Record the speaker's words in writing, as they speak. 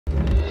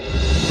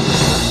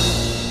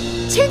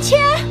芊芊，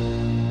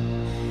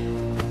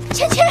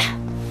芊芊，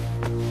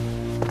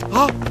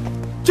啊，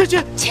芊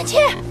芊，芊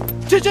芊，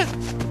芊芊，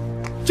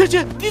芊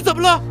芊，你怎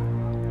么了？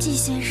季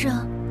先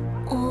生，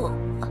我……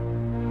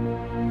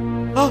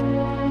啊，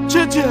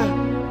芊芊。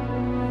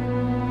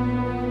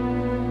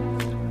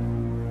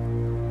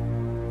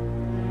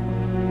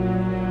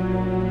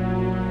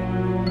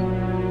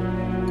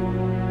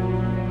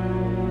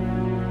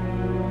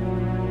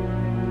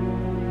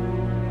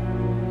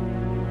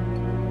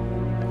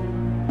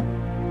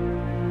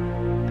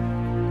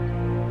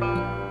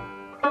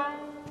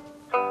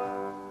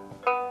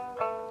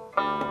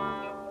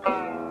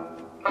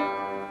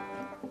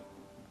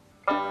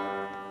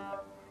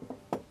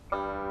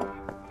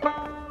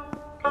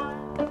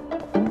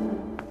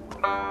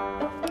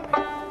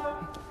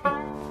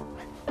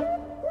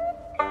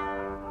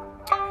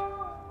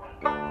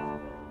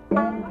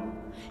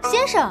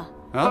 先生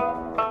啊，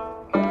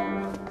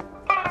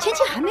芊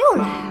芊还没有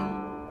来啊？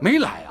没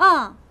来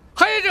啊？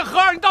嘿，这和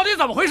儿，你到底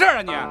怎么回事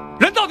啊？你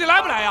人到底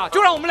来不来呀？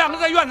就让我们两个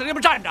在院子那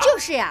边站着。就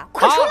是呀，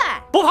快出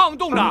来！不怕我们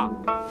冻着？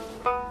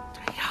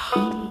哎呀，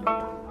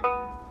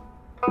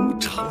你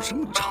吵什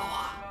么吵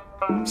啊？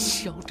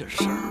小点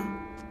声儿！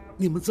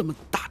你们这么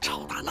大吵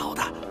大闹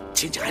的，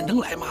芊芊还能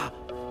来吗？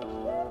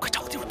快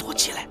找个地方躲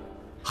起来！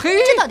嘿，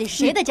这到底是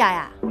谁的家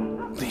呀？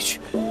那去，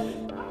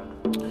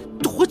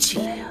躲起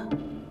来呀！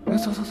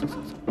 走，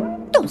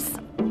冻死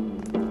了！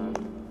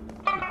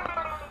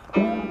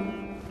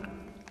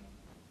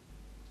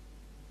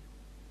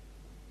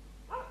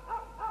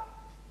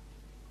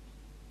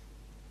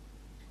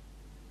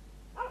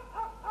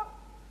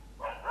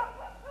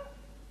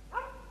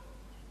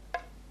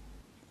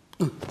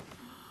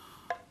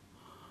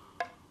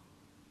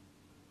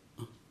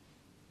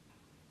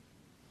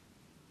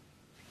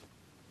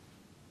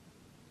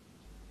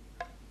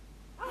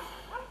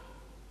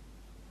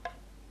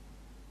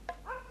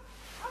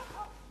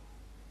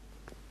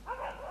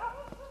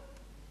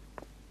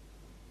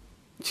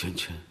芊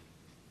芊，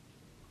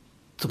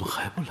怎么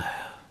还不来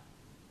啊？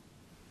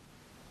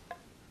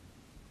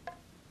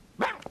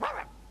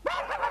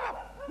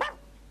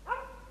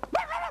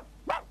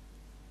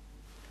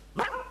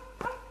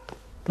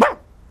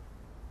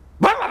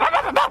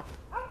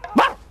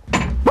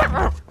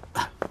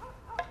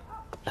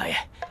老爷，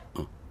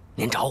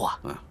您找我？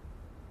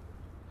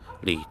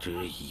荔枝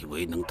以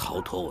为能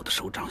逃脱我的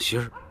手掌心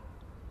儿，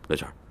刘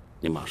全，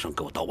你马上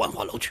给我到万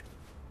华楼去。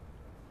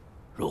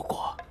如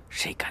果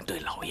谁敢对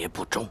老爷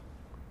不忠，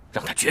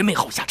让他绝没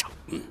好下场。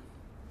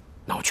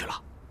那我去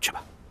了，去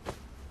吧。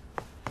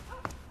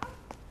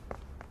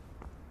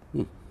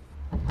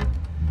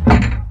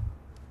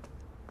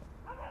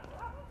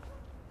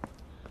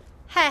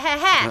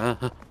嗨，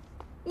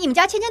你们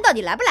家芊芊到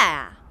底来不来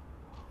啊？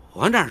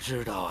我哪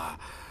知道啊？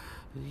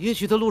也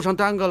许她路上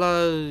耽搁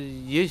了，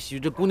也许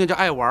这姑娘就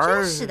爱玩。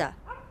真是的，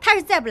她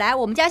是再不来，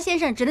我们家先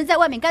生只能在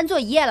外面干坐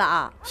一夜了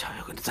啊！小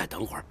月姑娘，再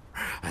等会儿。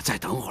 再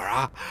等会儿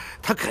啊，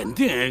他肯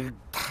定，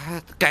他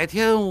改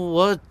天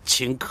我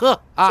请客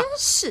啊！真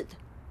是的，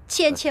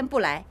芊芊不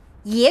来，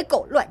野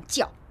狗乱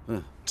叫。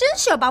真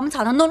是要把我们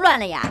草堂弄乱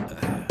了呀！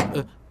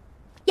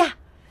呀，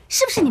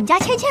是不是你们家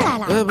芊芊来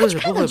了？不是，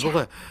不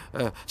会，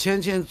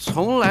芊芊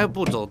从来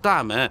不走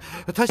大门，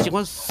她喜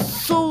欢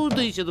嗖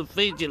的一下子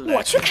飞进来，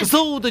我去看，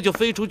嗖的就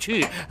飞出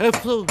去，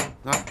嗖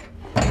啊！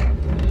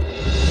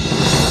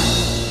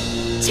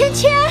芊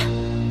芊。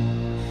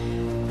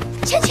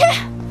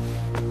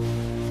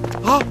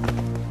啊，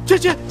芊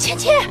芊，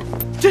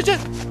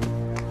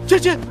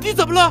你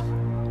怎么了？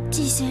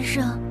季先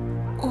生，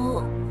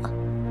我……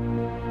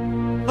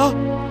啊，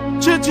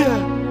芊芊。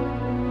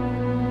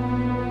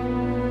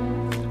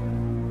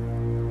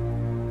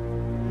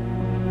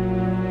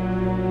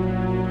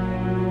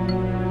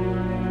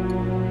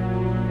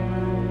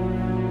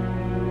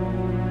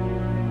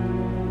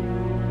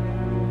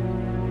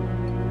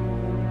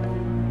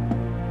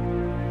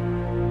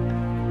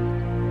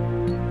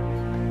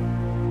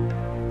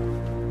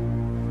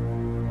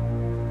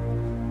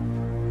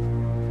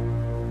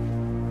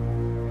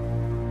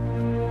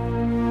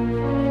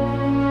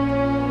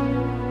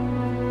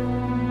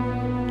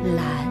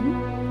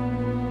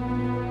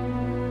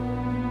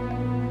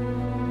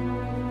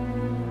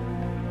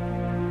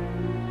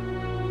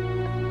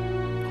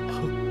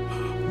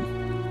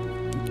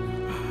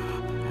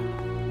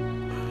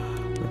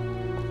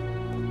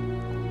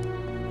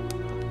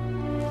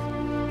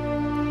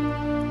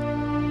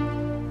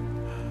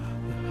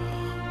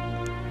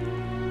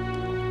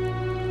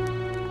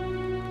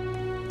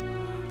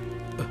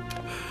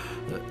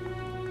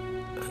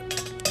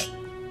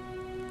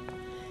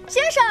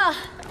 先生，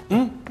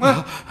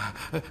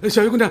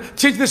小月姑娘，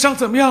芊芊的伤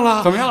怎么样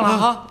了？怎么样了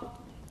啊？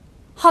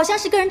好像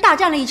是跟人大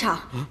战了一场，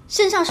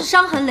身上是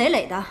伤痕累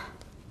累的。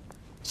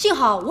幸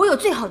好我有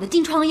最好的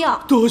金疮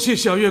药。多谢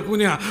小月姑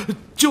娘，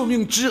救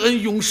命之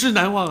恩永世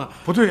难忘啊！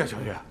不对呀，小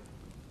月，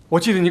我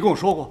记得你跟我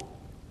说过，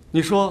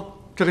你说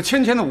这个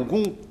芊芊的武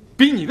功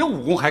比你的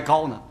武功还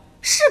高呢。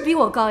是比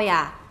我高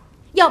呀，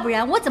要不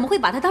然我怎么会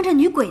把她当成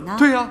女鬼呢？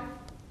对呀，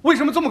为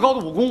什么这么高的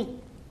武功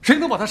谁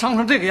能把他伤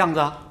成这个样子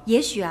啊？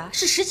也许啊，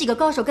是10几个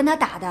高手跟他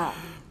打的。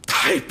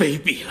太卑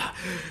鄙了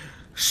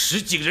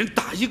！10几个人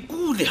打一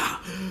姑娘，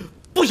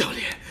不要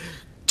脸！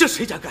这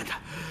谁家干的？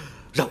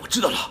让我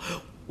知道了，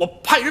我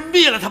派人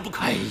灭了他不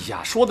可！哎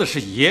呀，说的是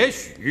也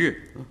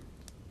许，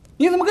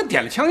你怎么跟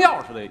点了枪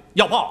药似的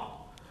要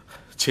报？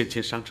芊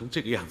芊伤成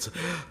这个样子，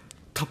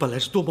她本来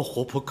是多么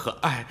活泼可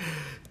爱，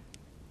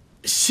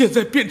现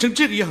在变成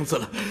这个样子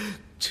了，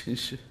真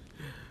是……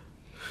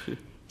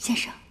先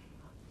生，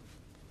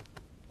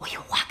我有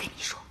话跟你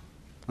说。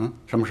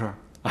什么事儿？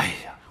哎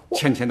呀，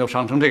芊芊都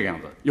伤成这个样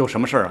子，有什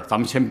么事儿啊？咱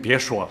们先别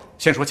说了，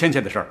先说芊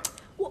芊的事儿。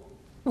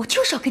我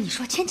就是要跟你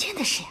说芊芊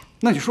的事呀。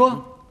那你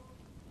说。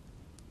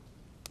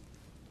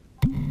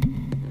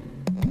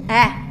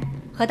哎，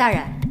何大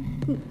人，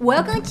我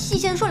要跟季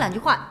先生说2句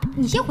话，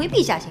你先回避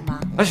一下行吗？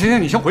啊，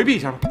行，你先回避一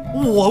下吧。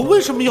我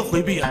为什么要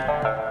回避啊？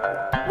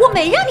我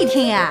没让你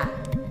听呀。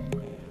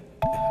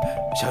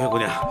小月姑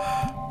娘，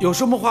有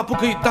什么话不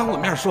可以当我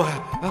面说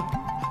呀？啊，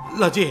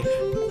老季，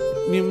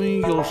你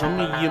们有什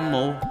么阴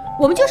谋？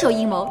我们就是有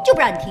阴谋，就不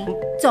让你听。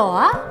走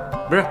啊！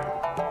不是，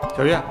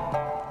小月，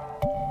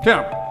这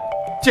样吧，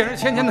既然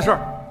是芊芊的事儿，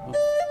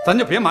咱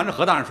就别瞒着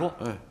何大人说，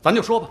咱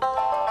就说吧。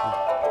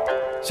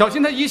小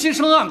心他疑心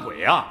生暗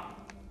鬼啊！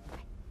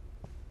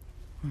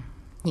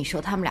你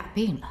说他们俩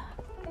病了，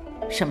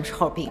什么时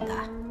候病的？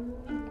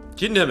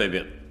今天没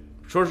病，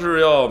说是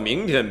要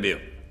明天病。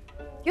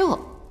哟，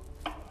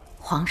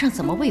皇上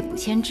怎么未卜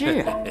先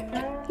知啊？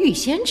预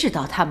先知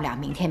道他们俩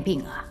明天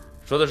病啊？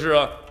说的是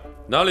啊，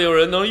哪里有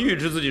人能预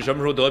知自己什么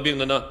时候得病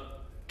的呢？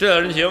这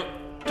俩人行，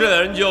这俩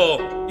人就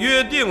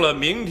约定了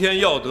明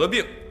天要得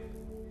病。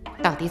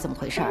到底怎么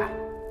回事啊？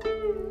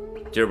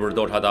今儿不是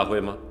斗茶大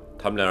会吗？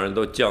他们两人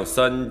都降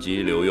3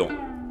级留用。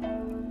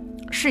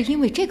是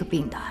因为这个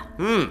病的？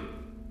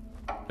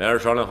俩人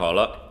商量好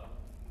了，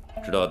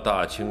直到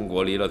大清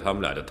国离了他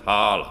们俩就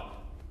塌了，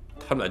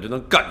他们俩就能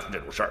干出这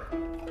种事儿。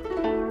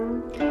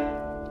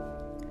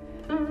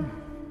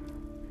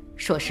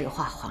说实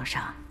话，皇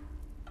上，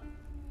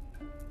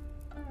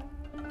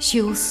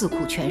修4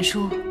库全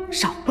书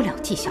少不了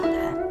纪晓岚。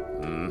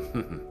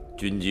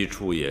军机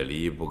处也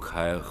离不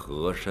开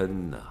和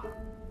珅呐。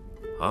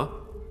啊，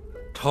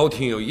朝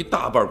廷有一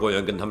大半官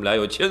员跟他们俩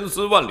有千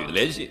丝万缕的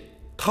联系，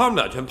他们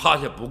俩全趴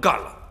下不干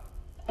了，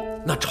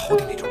那朝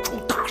廷里就出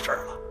大事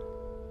了。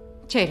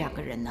这2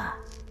个人呢，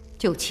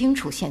就清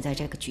楚现在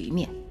这个局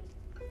面，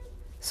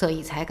所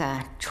以才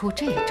敢出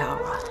这招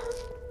啊。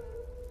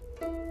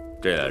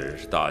这俩人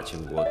是大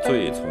清国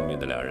最聪明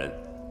的俩人，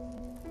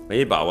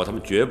没把握他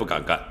们绝不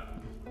敢干。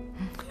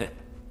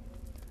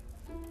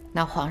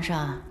那皇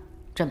上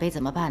准备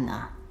怎么办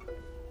呢？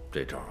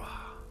这招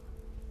啊，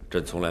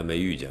朕从来没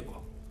遇见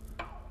过。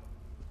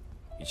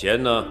以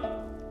前呢，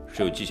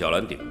是有纪晓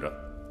岚顶着，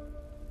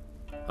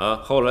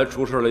后来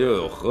出事了又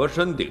有和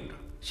珅顶着，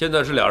现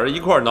在是俩人一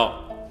块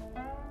闹。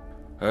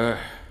哎，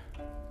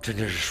真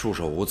是束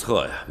手无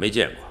策呀，没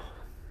见过。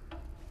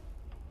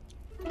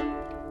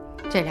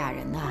这俩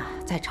人呐，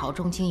在朝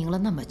中经营了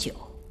那么久，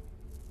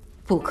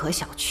不可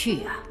小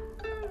觑啊。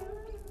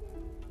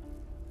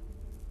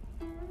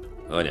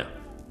额娘，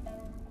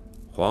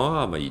皇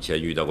阿玛以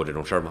前遇到过这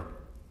种事儿吗？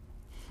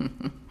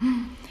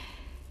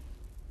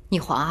你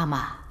皇阿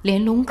玛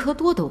连隆科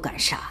多都敢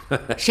杀，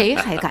谁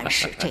还敢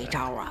使这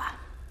招啊？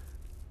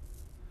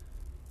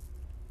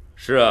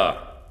是啊，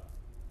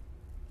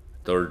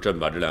都是朕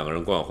把这2个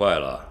人惯坏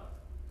了。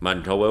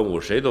满朝文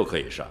武谁都可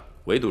以杀，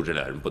唯独这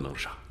俩人不能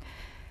杀。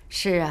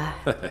是啊，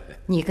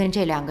你跟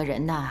这2个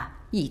人呐，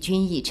一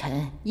君一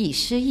臣，亦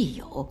师亦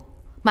友，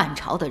满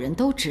朝的人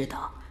都知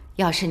道。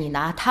要是你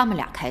拿他们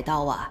俩开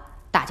刀啊，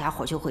大家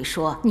伙就会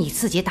说你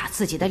自己打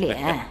自己的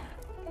脸。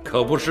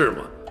可不是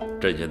嘛，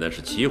朕现在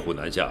是骑虎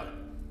难下了。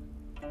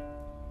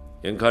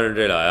眼看着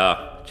这俩呀，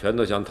全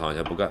都想躺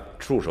下不干，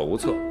束手无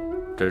策，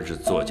真是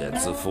作茧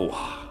自缚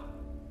啊。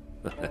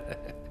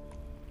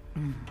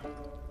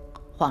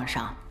皇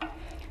上，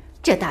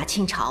这大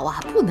清朝啊，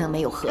不能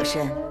没有和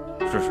珅，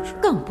是，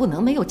更不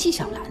能没有纪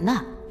晓岚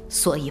呐，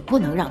所以不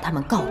能让他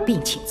们告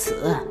病请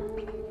辞。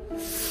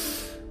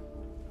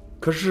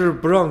可是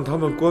不让他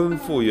们官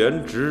复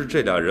原职，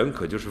这俩人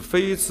可就是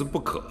非辞不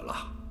可了。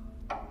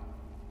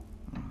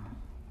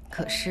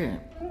可是，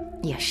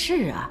也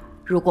是啊，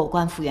如果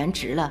官复原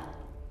职了，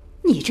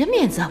你这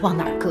面子往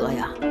哪儿搁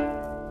呀？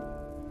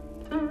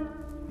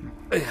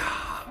哎呀，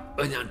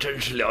额娘真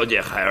是了解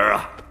孩儿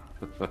啊。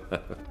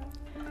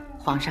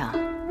皇上，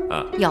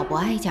要不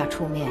哀家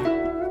出面？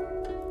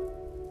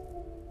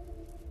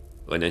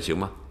额娘行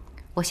吗？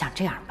我想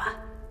这样吧，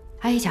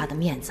哀家的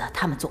面子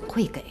他们总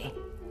会给。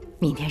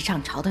明天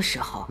上朝的时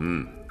候，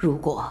如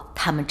果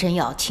他们真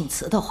要请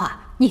辞的话，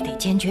你得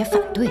坚决反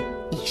对，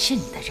以示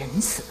你的仁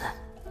慈。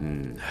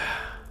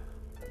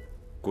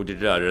估计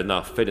这俩人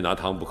呢，非得拿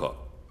汤不可，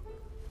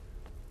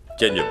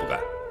坚决不干。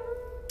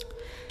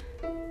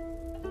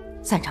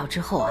散朝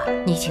之后啊，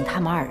你请他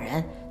们2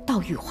人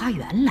到御花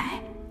园来，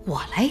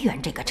我来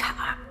圆这个场，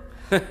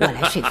我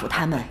来说服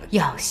他们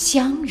要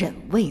相忍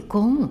为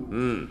公。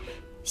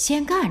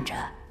先干着，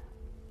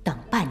等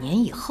半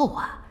年以后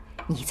啊，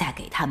你再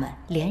给他们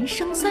连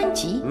升3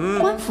级，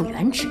官复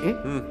原职。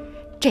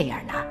这样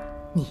呢，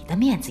你的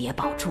面子也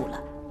保住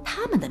了，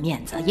他们的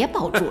面子也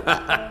保住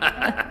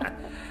了。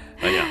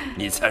哎呀，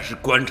你才是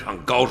官场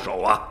高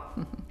手啊！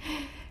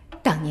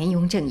当年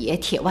雍正爷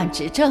铁腕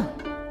执政，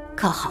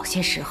可好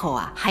些时候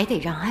啊，还得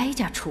让哀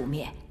家出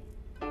面，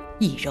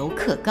以柔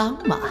克刚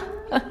嘛。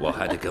我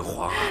还得跟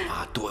皇阿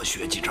玛多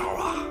学几招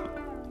啊。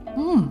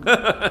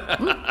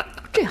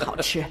这好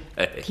吃，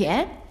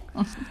甜。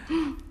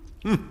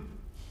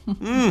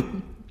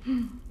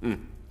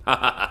哈哈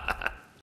哈。